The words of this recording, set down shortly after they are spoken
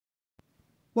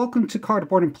Welcome to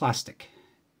Cardboard and Plastic.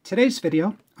 Today's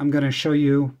video, I'm going to show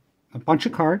you a bunch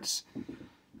of cards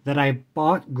that I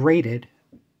bought graded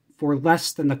for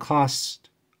less than the cost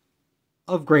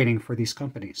of grading for these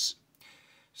companies.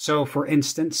 So for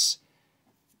instance,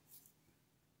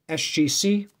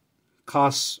 SGC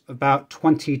costs about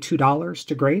 $22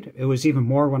 to grade. It was even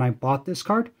more when I bought this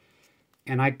card.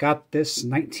 And I got this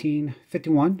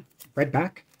 1951 red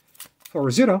back for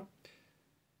Rizzuto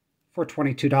for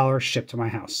 $22 shipped to my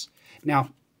house. Now,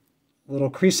 a little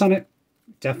crease on it,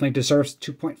 definitely deserves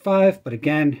 2.5, but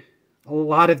again, a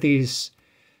lot of these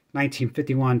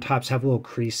 1951 tops have little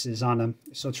creases on them,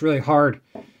 so it's really hard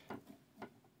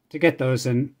to get those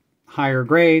in higher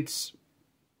grades.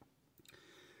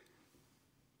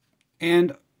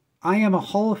 And I am a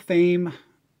Hall of Fame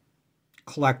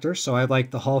collector, so I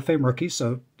like the Hall of Fame rookies,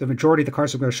 so the majority of the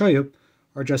cards I'm going to show you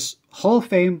are just Hall of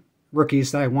Fame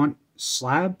rookies that I want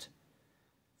slabbed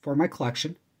for my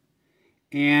collection.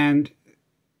 And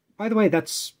by the way,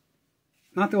 that's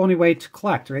not the only way to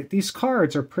collect, right? These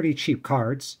cards are pretty cheap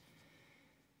cards,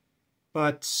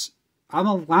 but I'm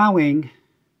allowing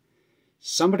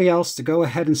somebody else to go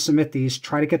ahead and submit these,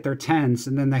 try to get their 10s,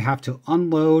 and then they have to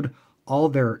unload all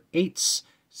their 8s,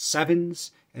 7s,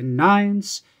 and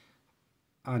 9s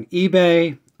on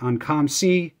eBay, on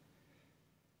ComC,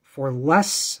 for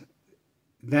less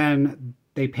than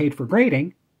they paid for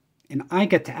grading, and I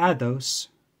get to add those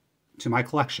to my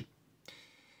collection.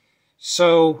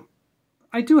 So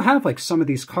I do have like some of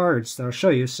these cards that I'll show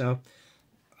you. So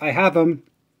I have them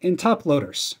in top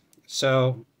loaders.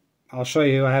 So I'll show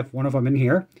you, I have one of them in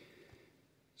here.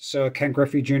 So Ken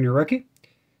Griffey Jr. rookie.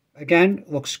 Again,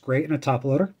 looks great in a top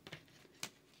loader.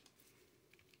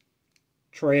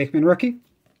 Troy Aikman rookie.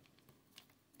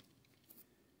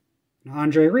 And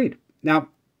Andre Reed. Now,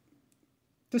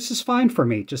 this is fine for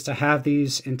me just to have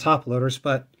these in top loaders,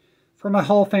 but for my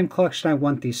Hall of Fame collection, I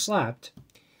want these slabbed.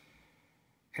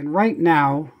 And right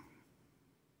now,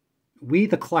 we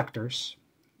the collectors,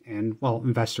 and well,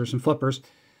 investors and flippers,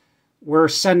 we're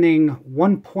sending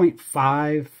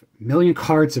 1.5 million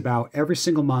cards about every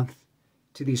single month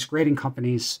to these grading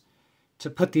companies to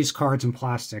put these cards in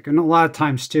plastic. And a lot of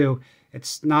times too,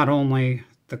 it's not only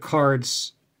the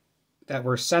cards that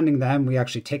we're sending them, we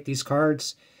actually take these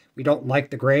cards, we don't like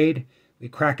the grade, we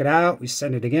crack it out, we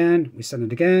send it again,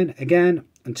 again,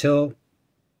 until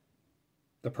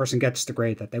the person gets the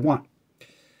grade that they want.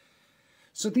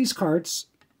 So these cards,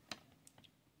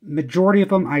 majority of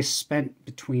them I spent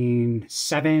between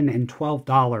 $7 and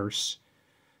 $12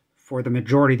 for the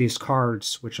majority of these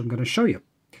cards, which I'm going to show you.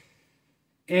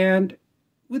 And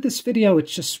with this video,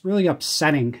 it's just really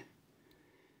upsetting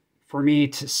for me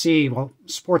to see, well,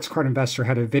 Sports Card Investor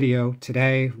had a video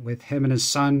today with him and his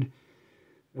son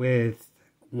with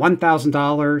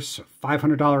 $1,000,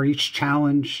 $500 each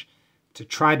challenge to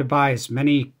try to buy as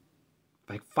many,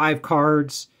 like 5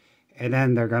 cards, and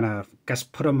then they're going to, guess,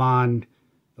 put them on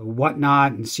the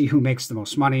whatnot and see who makes the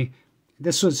most money.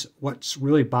 This was what's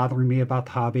really bothering me about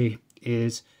the hobby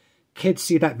is kids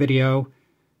see that video,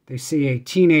 they see a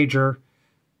teenager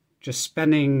just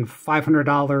spending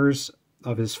 $500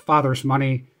 of his father's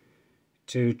money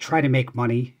to try to make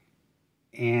money,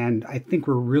 and I think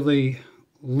we're really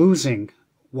losing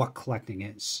what collecting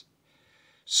is.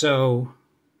 So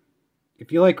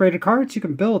if you like graded cards, you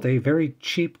can build a very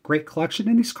cheap, great collection,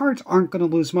 and these cards aren't going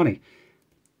to lose money.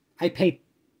 I paid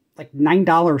like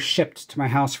 $9 shipped to my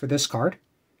house for this card,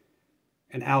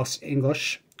 an Alice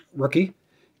English rookie.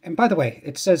 And by the way,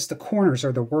 it says the corners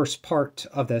are the worst part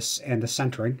of this and the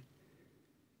centering.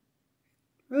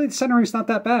 Really, the centering's not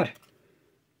that bad.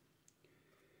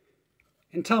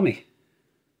 And tell me,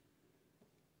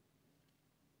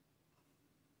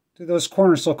 do those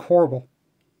corners look horrible?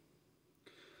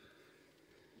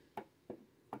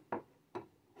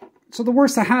 So the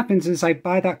worst that happens is I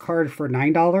buy that card for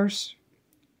 $9,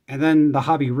 and then the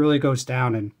hobby really goes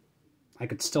down, and I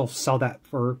could still sell that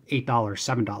for $8,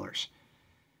 $7.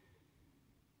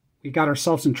 We got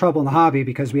ourselves in trouble in the hobby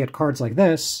because we had cards like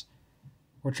this,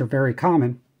 which are very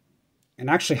common. And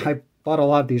actually, I bought a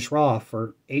lot of these raw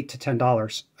for $8 to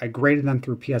 $10. I graded them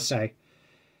through PSA.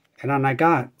 And then I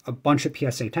got a bunch of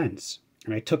PSA 10s.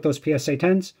 And I took those PSA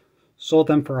 10s, sold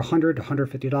them for $100 to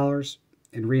 $150,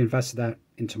 and reinvested that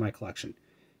into my collection.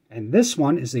 And this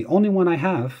one is the only one I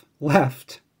have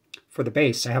left for the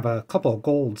base. I have a couple of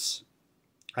golds.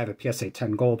 I have a PSA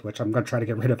 10 gold, which I'm going to try to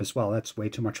get rid of as well. That's way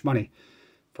too much money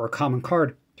for a common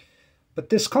card.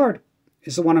 But this card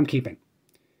is the one I'm keeping.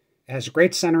 It has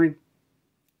great centering,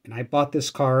 and I bought this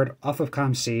card off of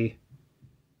ComC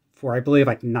for, I believe,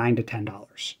 like $9 to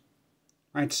 $10.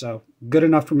 Right, so good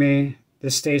enough for me.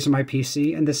 This stays on my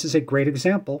PC, and this is a great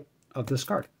example of this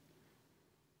card.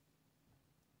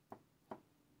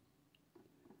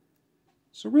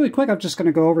 So really quick, I'm just going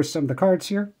to go over some of the cards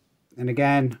here. And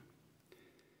again,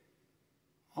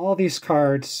 all these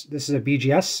cards, this is a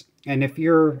BGS. And if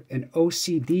you're an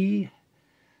OCD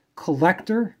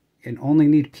collector and only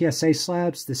need PSA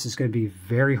slabs, this is going to be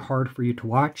very hard for you to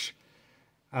watch.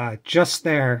 Just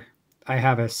there, I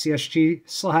have a CSG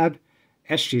slab,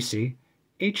 SGC,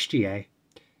 HGA,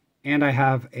 and I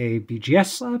have a BGS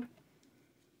slab.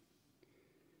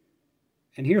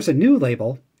 And here's a new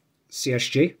label,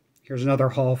 CSG. Here's another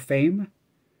Hall of Fame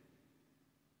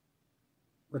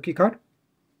rookie card.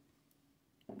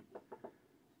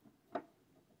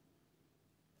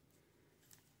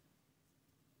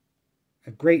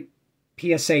 A great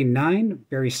PSA 9,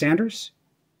 Barry Sanders.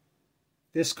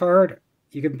 This card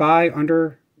you can buy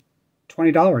under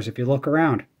 $20 if you look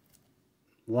around.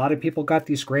 A lot of people got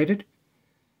these graded.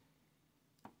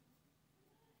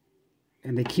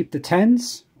 And they keep the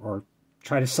 10s or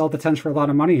try to sell the 10s for a lot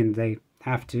of money, and they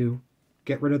have to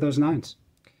get rid of those 9s.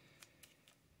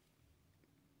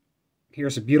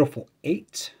 Here's a beautiful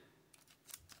 8.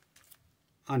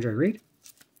 Andre Reed,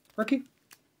 rookie.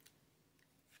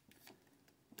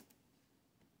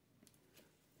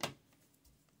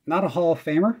 Not a Hall of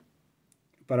Famer,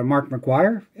 but a Mark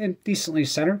McGuire, and decently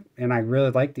centered. And I really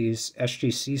like these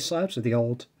SGC slabs with the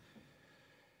old,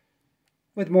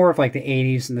 with more of like the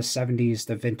 80s and the 70s.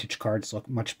 The vintage cards look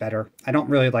much better. I don't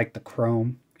really like the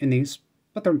chrome in these,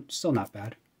 but they're still not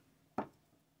bad.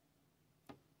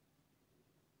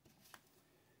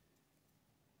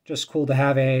 Just cool to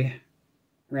have a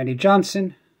Randy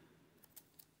Johnson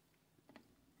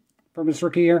from his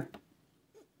rookie year.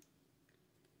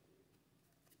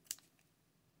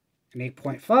 An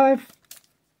 8.5,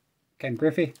 Ken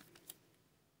Griffey.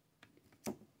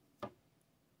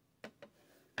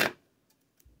 A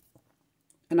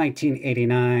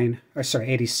 1989, or sorry,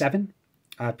 87,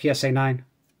 PSA 9,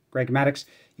 Greg Maddux.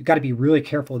 You've got to be really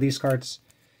careful of these cards.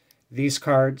 These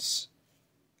cards,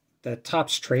 the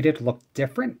tops traded look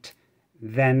different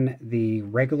than the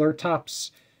regular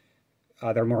tops.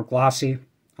 They're more glossy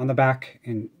on the back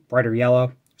and brighter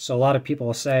yellow. So a lot of people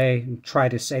will say, try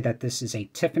to say that this is a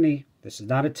Tiffany. This is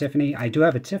not a Tiffany. I do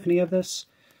have a Tiffany of this,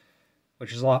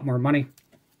 which is a lot more money.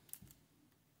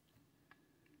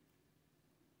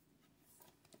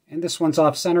 And this one's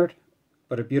off-centered,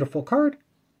 but a beautiful card.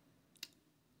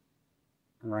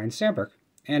 Ryan Sandberg.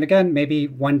 And again, maybe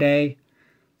one day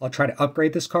I'll try to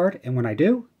upgrade this card, and when I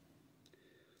do,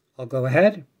 I'll go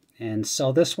ahead and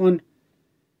sell this one,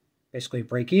 basically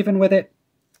break even with it,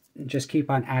 and just keep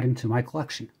on adding to my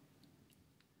collection.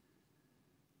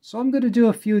 So I'm going to do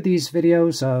a few of these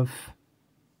videos of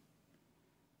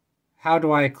how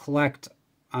do I collect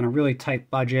on a really tight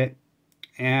budget,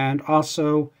 and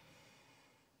also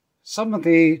some of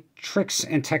the tricks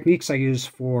and techniques I use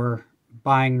for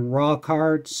buying raw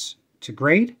cards to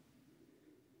grade.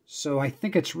 So I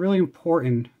think it's really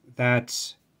important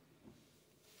that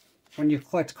when you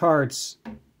collect cards,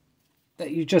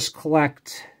 that you just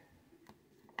collect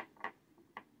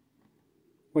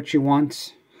what you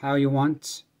want, how you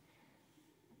want,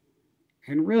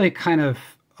 and really kind of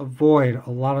avoid a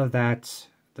lot of that,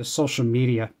 the social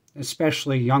media,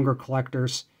 especially younger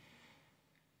collectors.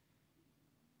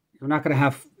 You're not going to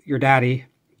have your daddy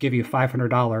give you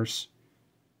 $500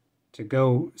 to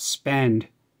go spend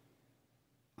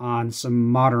on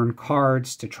some modern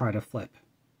cards to try to flip.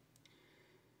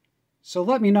 So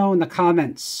let me know in the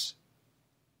comments,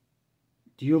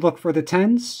 do you look for the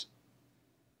 10s?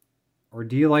 Or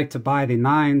do you like to buy the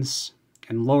 9s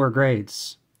and lower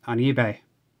grades on eBay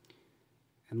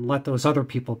and let those other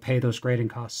people pay those grading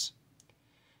costs?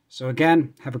 So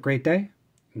again, have a great day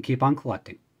and keep on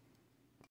collecting.